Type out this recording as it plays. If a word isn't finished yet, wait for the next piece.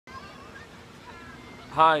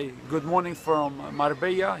Hi, good morning from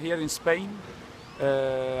Marbella here in Spain.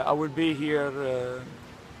 I will be here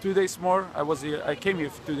 2 days more. I came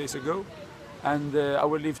here 2 days ago, and I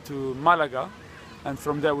will leave to Malaga, and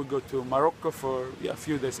from there we'll go to Morocco for a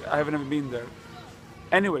few days. I haven't even been there.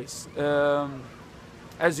 Anyways,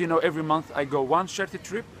 as you know, every month I go one charity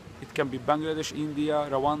trip. It can be Bangladesh, India,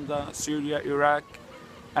 Rwanda, Syria, Iraq,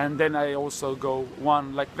 and then I also go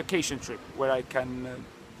one like vacation trip where I can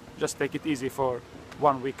just take it easy for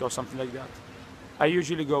 1 week or something like that. I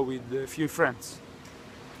usually go with a few friends,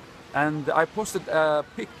 and I posted a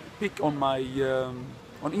pic on my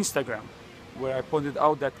on Instagram where I pointed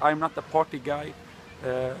out that I'm not a party guy,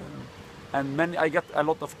 uh, and I got a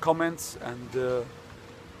lot of comments, and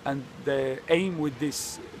the aim with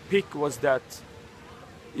this pic was that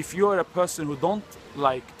if you are a person who don't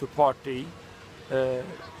like to party, uh,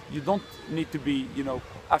 you don't need to be,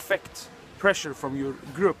 affect pressure from your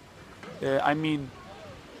group. I mean,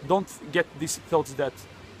 don't get these thoughts that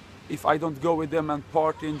if I don't go with them and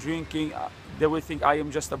party and drinking, they will think I am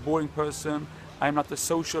just a boring person, I'm not a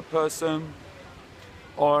social person,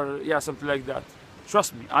 or something like that.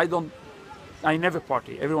 Trust me, I never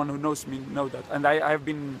party. Everyone who knows me know that. And I have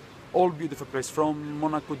been all beautiful places, from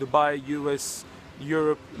Monaco, Dubai, US,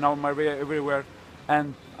 Europe, now Marbella, everywhere.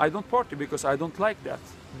 And I don't party because I don't like that.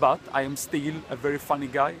 But I am still a very funny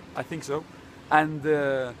guy, I think so. And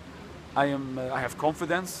I have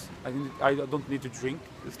confidence. I don't need to drink.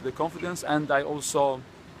 It's the confidence, and I also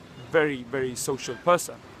very, very social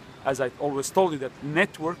person. As I always told you, that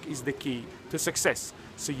network is the key to success.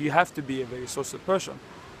 So you have to be a very social person.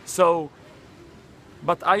 So,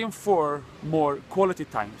 but I am for more quality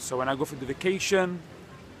time. So when I go for the vacation,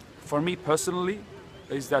 for me personally,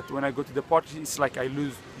 is that when I go to the party, it's like I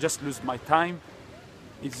just lose my time.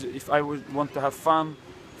 If I want to have fun,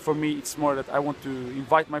 for me it's more that I want to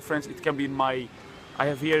invite my friends. It can be I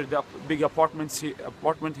have here the big apartment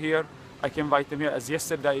here. I can invite them here. As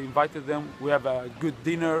yesterday I invited them. We have a good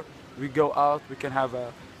dinner. We go out. We can have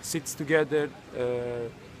sits together.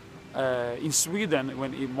 In Sweden,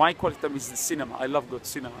 in my quality time is the cinema. I love going to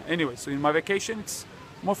cinema. Anyway, so in my vacation it's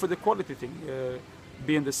more for the quality thing,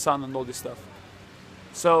 be in the sun and all this stuff.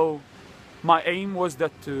 So my aim was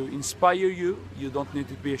that to inspire you. You don't need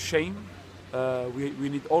to be ashamed. We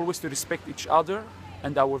need always to respect each other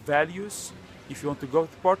and our values. If you want to go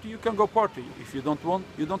to party, you can go party. If you don't want,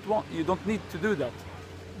 you don't need to do that.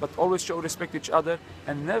 But always show respect each other,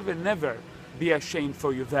 and never be ashamed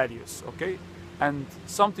for your values, okay? And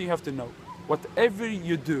something you have to know, whatever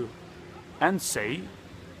you do and say,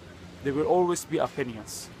 there will always be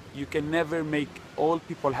opinions. You can never make all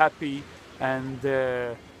people happy and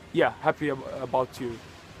happy about you.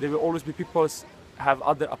 There will always be people have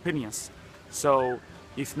other opinions. So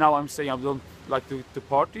if now I'm saying I don't like to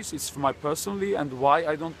parties, it's for my personally, and why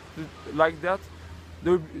I don't like that.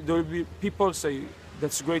 There will be people say,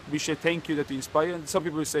 that's great, Misha, thank you that you inspire. And some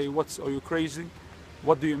people will say, are you crazy?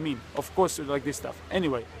 What do you mean? Of course you like this stuff.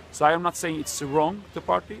 Anyway, so I am not saying it's wrong to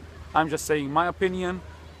party. I'm just saying my opinion,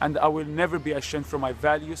 and I will never be ashamed for my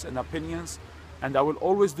values and opinions. And I will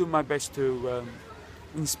always do my best to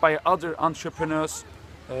inspire other entrepreneurs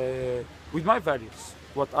with my values,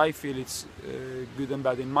 what I feel is good and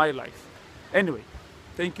bad in my life. Anyway,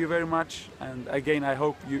 thank you very much, and again I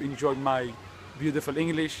hope you enjoyed my beautiful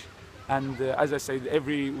English. And as I said,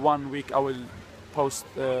 every 1 week I will post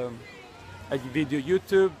a video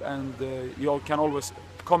YouTube, and you all can always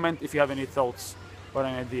comment if you have any thoughts or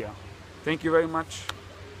an idea. Thank you very much.